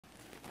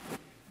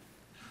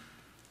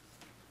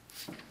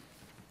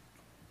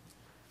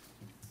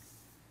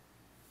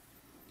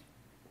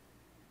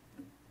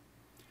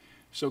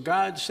So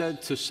God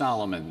said to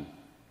Solomon,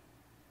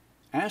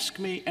 "Ask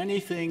me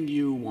anything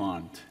you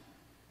want,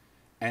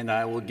 and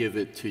I will give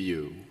it to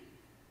you."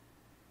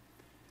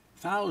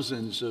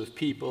 Thousands of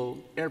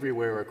people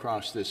everywhere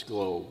across this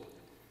globe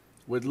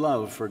would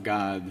love for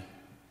God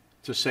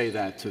to say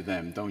that to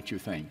them, don't you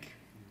think?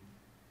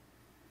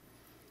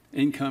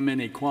 Income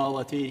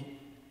inequality,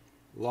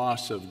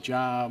 loss of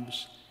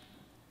jobs,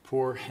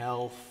 poor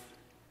health,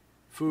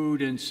 food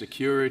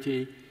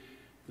insecurity,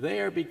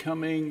 they are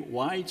becoming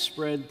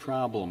widespread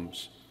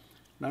problems,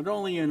 not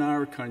only in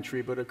our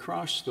country, but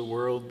across the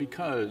world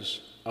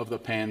because of the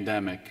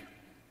pandemic.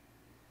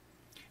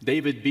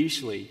 David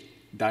Beasley,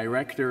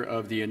 director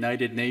of the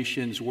United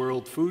Nations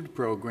World Food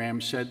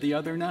Program, said the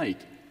other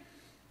night,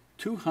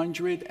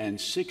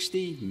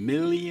 260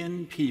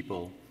 million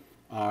people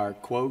are,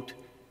 quote,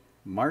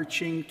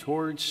 marching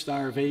towards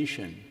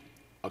starvation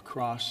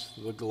across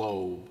the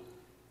globe.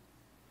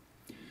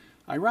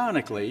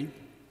 Ironically,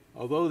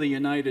 although the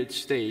United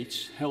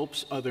States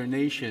helps other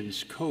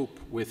nations cope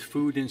with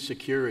food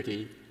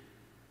insecurity,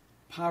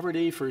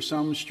 poverty, for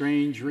some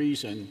strange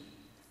reason,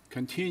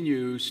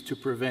 continues to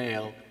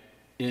prevail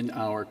in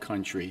our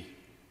country.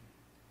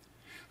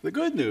 The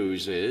good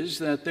news is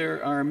that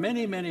there are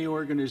many, many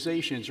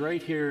organizations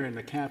right here in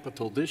the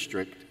Capital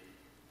District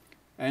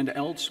and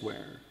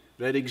elsewhere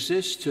that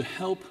exist to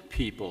help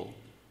people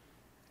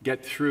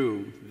get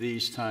through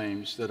these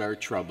times that are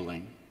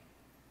troubling.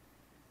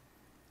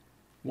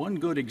 One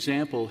good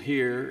example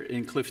here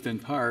in Clifton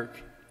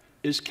Park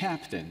is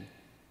Captain.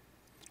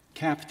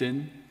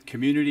 Captain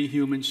Community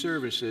Human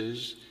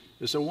Services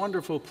is a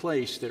wonderful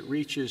place that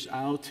reaches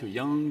out to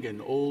young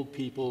and old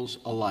peoples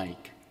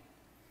alike.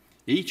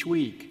 Each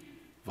week,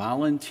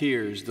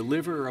 volunteers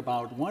deliver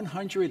about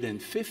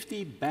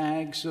 150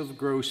 bags of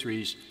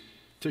groceries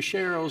to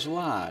Cheryl's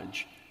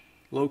Lodge,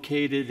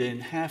 located in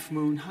Half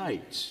Moon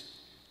Heights,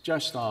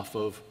 just off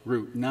of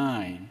Route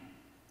 9.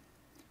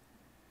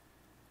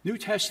 New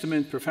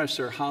Testament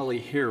professor Holly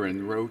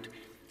Heron wrote,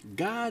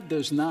 "God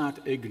does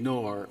not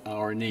ignore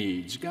our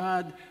needs.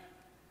 God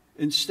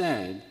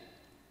instead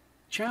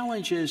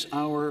challenges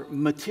our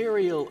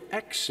material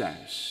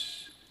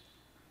excess,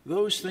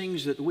 those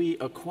things that we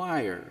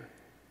acquire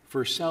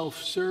for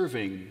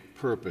self-serving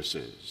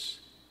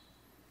purposes."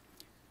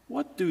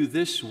 What do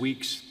this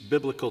week's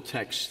biblical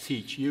texts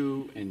teach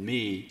you and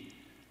me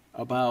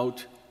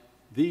about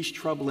these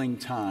troubling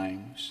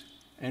times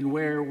and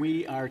where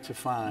we are to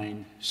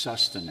find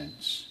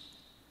sustenance?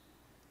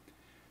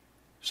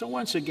 So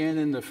once again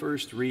in the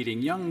first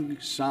reading, young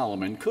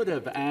Solomon could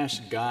have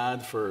asked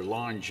God for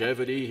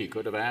longevity, he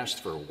could have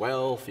asked for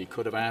wealth, he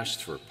could have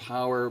asked for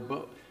power,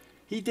 but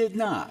he did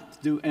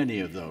not do any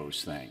of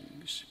those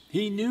things.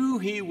 He knew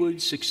he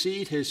would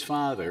succeed his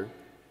father,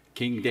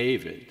 King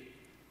David,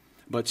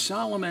 but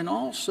Solomon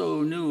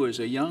also knew as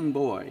a young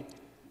boy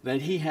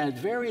that he had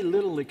very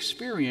little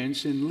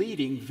experience in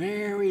leading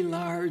very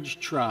large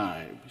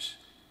tribes.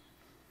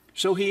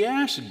 So he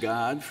asked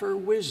God for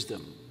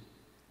wisdom,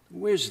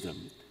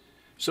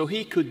 so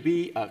he could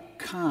be a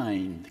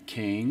kind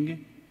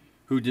king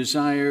who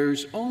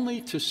desires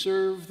only to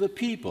serve the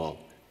people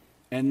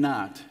and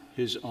not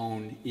his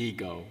own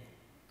ego.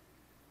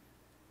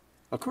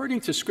 According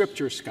to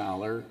scripture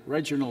scholar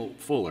Reginald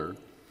Fuller,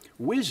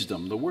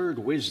 wisdom, the word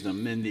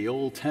wisdom in the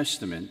Old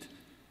Testament,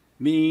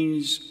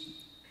 means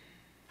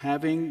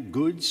having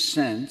good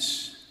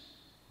sense,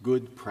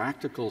 good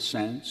practical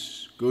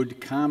sense,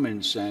 good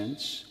common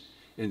sense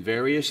in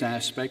various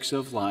aspects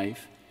of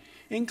life,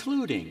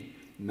 including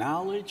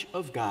knowledge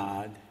of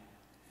God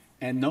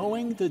and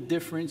knowing the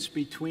difference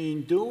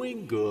between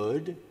doing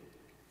good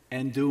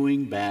and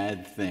doing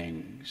bad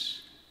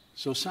things.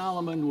 So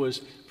Solomon was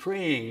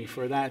praying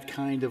for that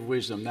kind of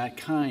wisdom, that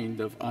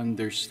kind of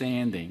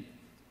understanding.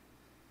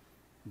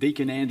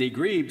 Deacon Andy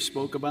Grebe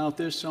spoke about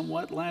this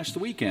somewhat last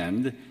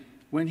weekend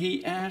when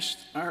he asked,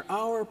 are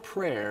our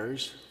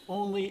prayers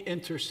only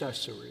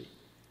intercessory?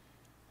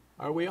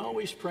 Are we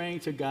always praying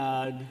to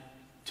God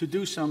to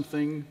do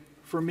something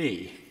for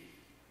me?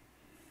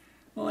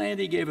 Well,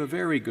 Andy gave a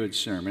very good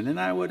sermon, and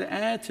I would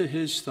add to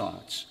his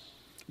thoughts,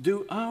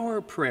 do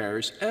our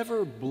prayers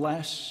ever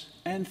bless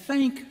and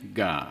thank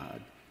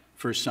God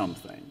for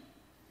something?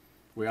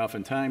 We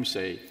oftentimes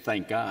say,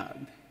 thank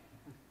God.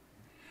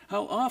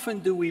 How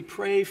often do we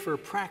pray for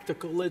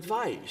practical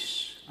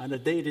advice on a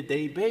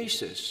day-to-day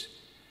basis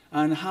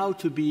on how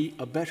to be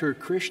a better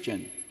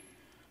Christian,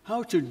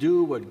 how to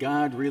do what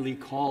God really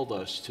called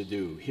us to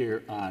do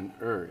here on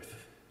earth,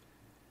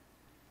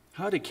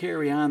 how to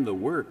carry on the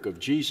work of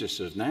Jesus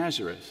of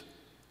Nazareth,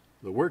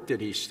 the work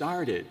that he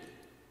started,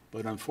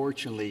 but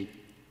unfortunately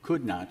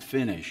could not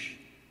finish?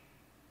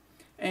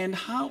 And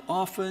how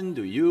often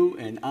do you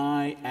and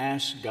I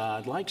ask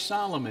God, like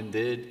Solomon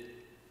did,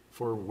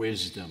 for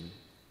wisdom?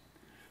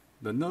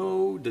 To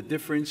know the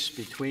difference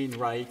between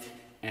right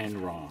and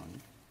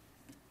wrong.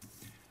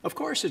 Of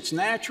course, it's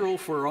natural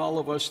for all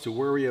of us to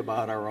worry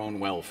about our own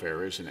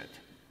welfare, isn't it?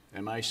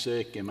 Am I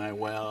sick? Am I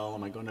well?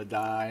 Am I going to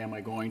die? Am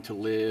I going to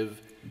live?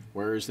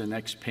 Where is the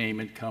next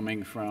payment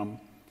coming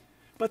from?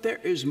 But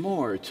there is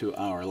more to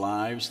our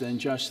lives than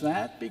just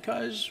that,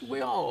 because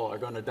we all are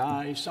going to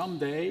die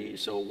someday,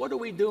 so what are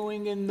we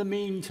doing in the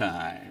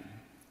meantime?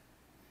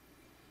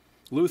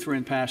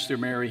 Lutheran pastor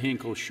Mary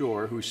Hinkle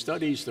Shore, who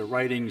studies the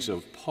writings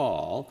of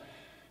Paul,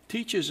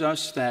 teaches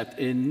us that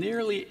in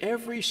nearly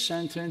every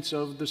sentence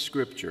of the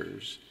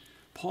Scriptures,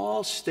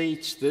 Paul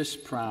states this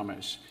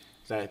promise,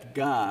 that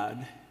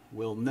God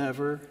will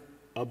never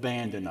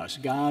abandon us.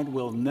 God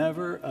will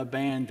never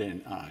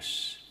abandon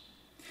us.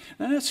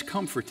 Now that's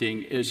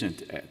comforting,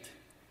 isn't it?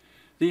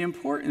 The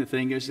important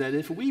thing is that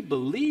if we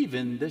believe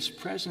in this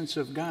presence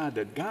of God,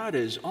 that God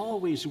is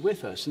always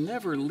with us,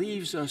 never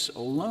leaves us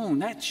alone,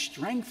 that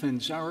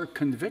strengthens our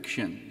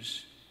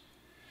convictions.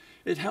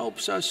 It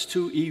helps us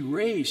to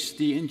erase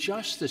the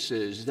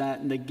injustices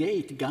that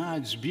negate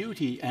God's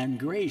beauty and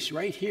grace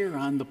right here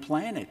on the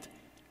planet.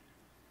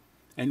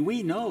 And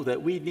we know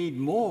that we need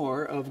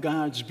more of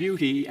God's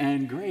beauty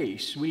and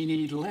grace. We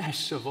need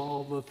less of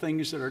all the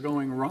things that are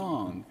going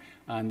wrong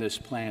on this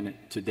planet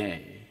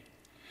today.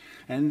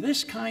 And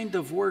this kind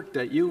of work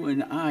that you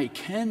and I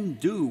can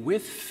do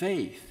with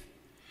faith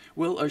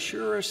will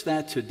assure us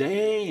that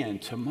today and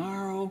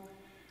tomorrow,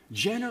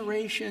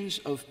 generations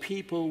of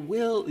people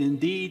will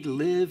indeed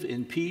live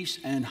in peace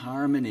and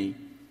harmony.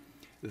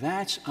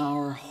 That's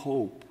our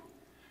hope,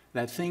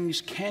 that things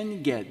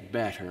can get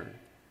better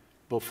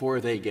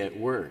before they get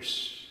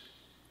worse.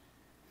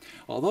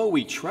 Although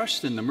we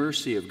trust in the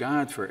mercy of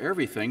God for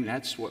everything,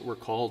 that's what we're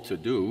called to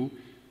do,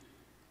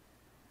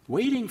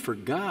 waiting for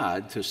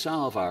God to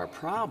solve our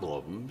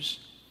problems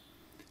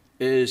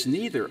is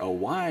neither a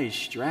wise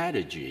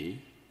strategy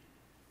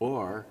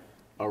or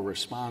a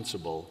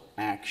responsible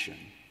action.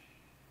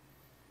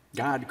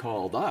 God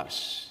called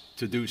us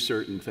to do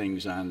certain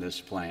things on this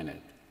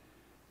planet,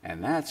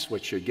 and that's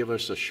what should give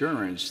us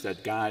assurance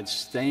that God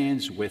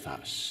stands with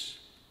us.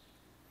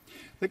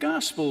 The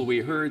gospel we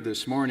heard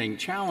this morning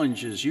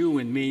challenges you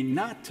and me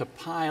not to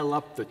pile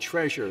up the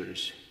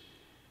treasures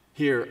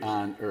here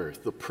on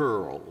earth, the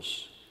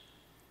pearls,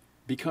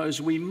 because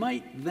we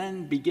might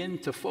then begin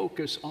to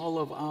focus all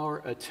of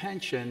our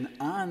attention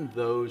on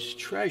those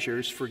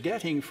treasures,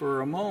 forgetting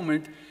for a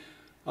moment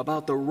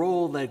about the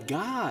role that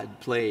God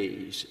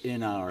plays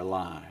in our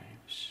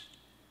lives.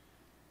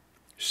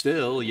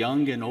 Still,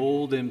 young and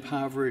old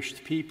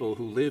impoverished people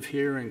who live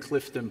here in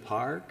Clifton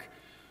Park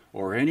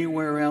or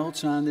anywhere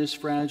else on this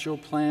fragile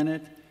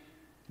planet,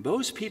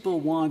 those people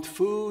want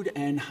food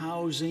and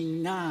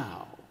housing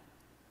now,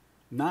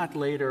 not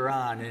later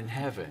on in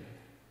heaven.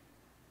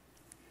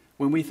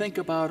 When we think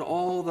about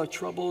all the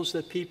troubles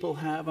that people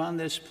have on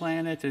this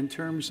planet in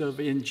terms of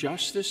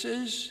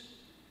injustices,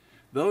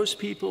 those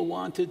people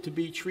wanted to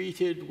be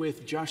treated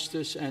with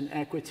justice and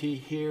equity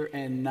here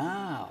and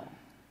now,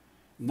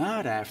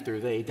 not after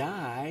they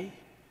die,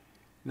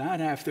 not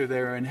after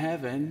they're in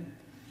heaven.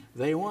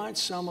 They want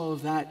some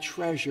of that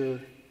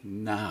treasure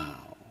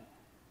now.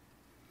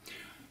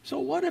 So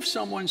what if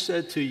someone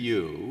said to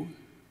you,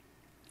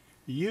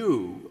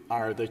 "You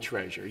are the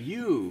treasure,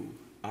 you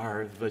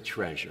are the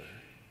treasure"?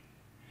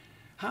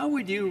 How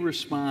would you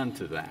respond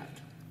to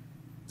that?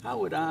 How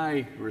would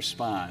I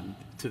respond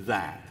to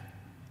that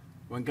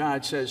when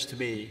God says to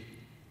me,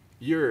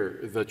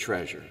 "You're the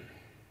treasure"?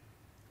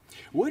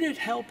 Would it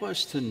help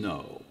us to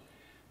know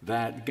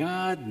that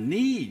God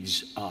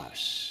needs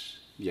us?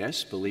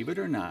 Yes, believe it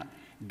or not,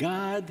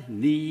 God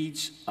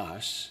needs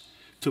us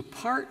to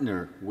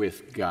partner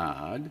with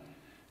God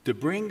to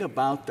bring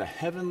about the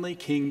heavenly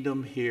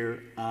kingdom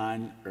here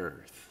on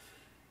earth.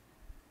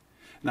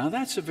 Now,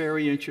 that's a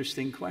very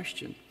interesting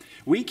question.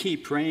 We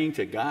keep praying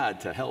to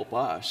God to help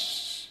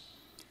us.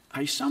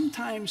 I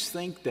sometimes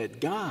think that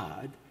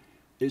God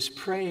is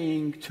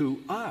praying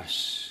to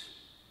us.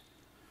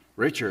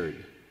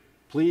 "Richard,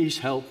 please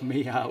help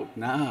me out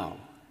now.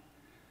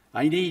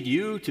 I need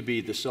you to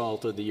be the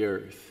salt of the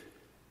earth.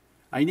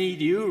 I need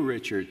you,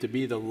 Richard, to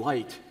be the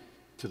light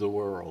to the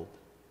world.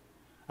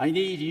 I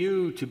need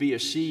you to be a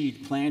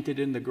seed planted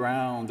in the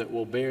ground that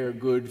will bear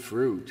good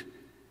fruit.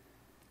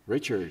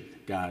 Richard,"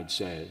 God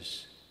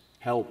says,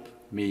 "help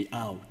me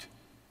out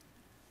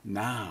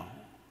now."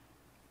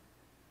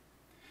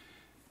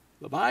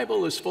 The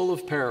Bible is full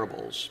of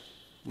parables,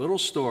 little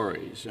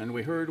stories, and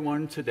we heard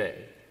one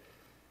today.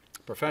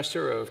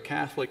 Professor of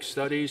Catholic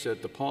Studies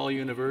at DePaul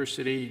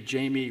University,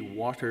 Jamie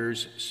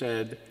Waters,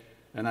 said,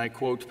 and I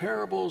quote,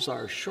 "Parables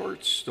are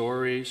short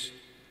stories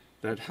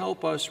that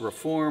help us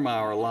reform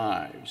our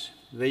lives.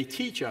 They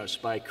teach us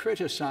by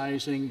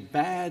criticizing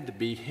bad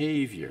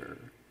behavior.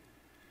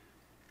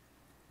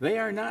 They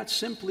are not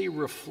simply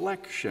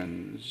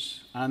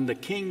reflections on the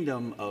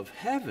kingdom of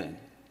heaven.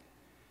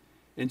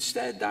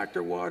 Instead,"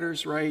 Dr.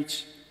 Waters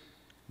writes,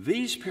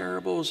 "these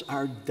parables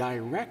are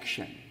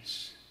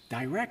directions,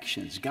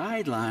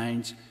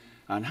 guidelines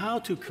on how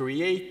to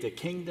create the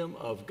kingdom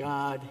of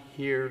God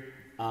here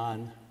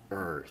on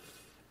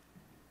earth."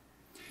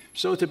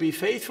 So to be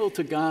faithful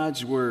to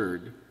God's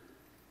word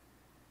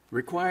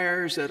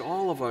requires that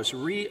all of us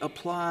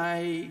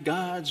reapply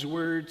God's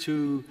word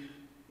to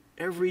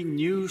every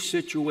new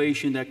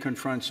situation that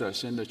confronts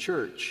us in the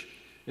church,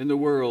 in the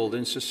world,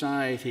 in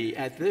society,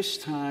 at this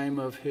time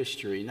of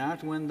history,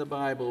 not when the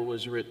Bible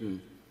was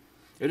written.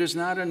 It is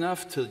not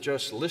enough to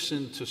just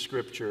listen to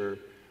Scripture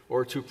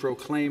or to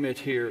proclaim it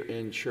here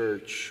in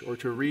church or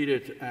to read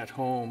it at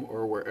home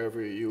or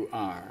wherever you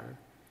are.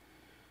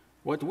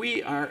 What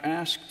we are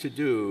asked to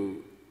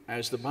do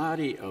as the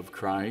body of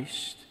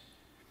Christ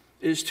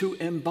is to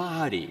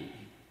embody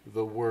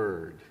the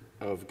Word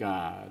of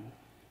God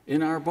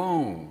in our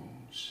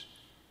bones,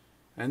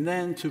 and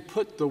then to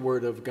put the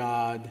Word of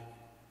God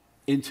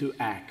into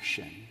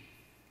action.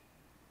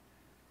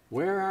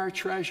 Where our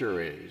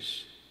treasure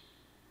is,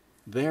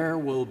 there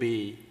will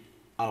be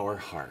our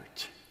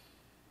heart.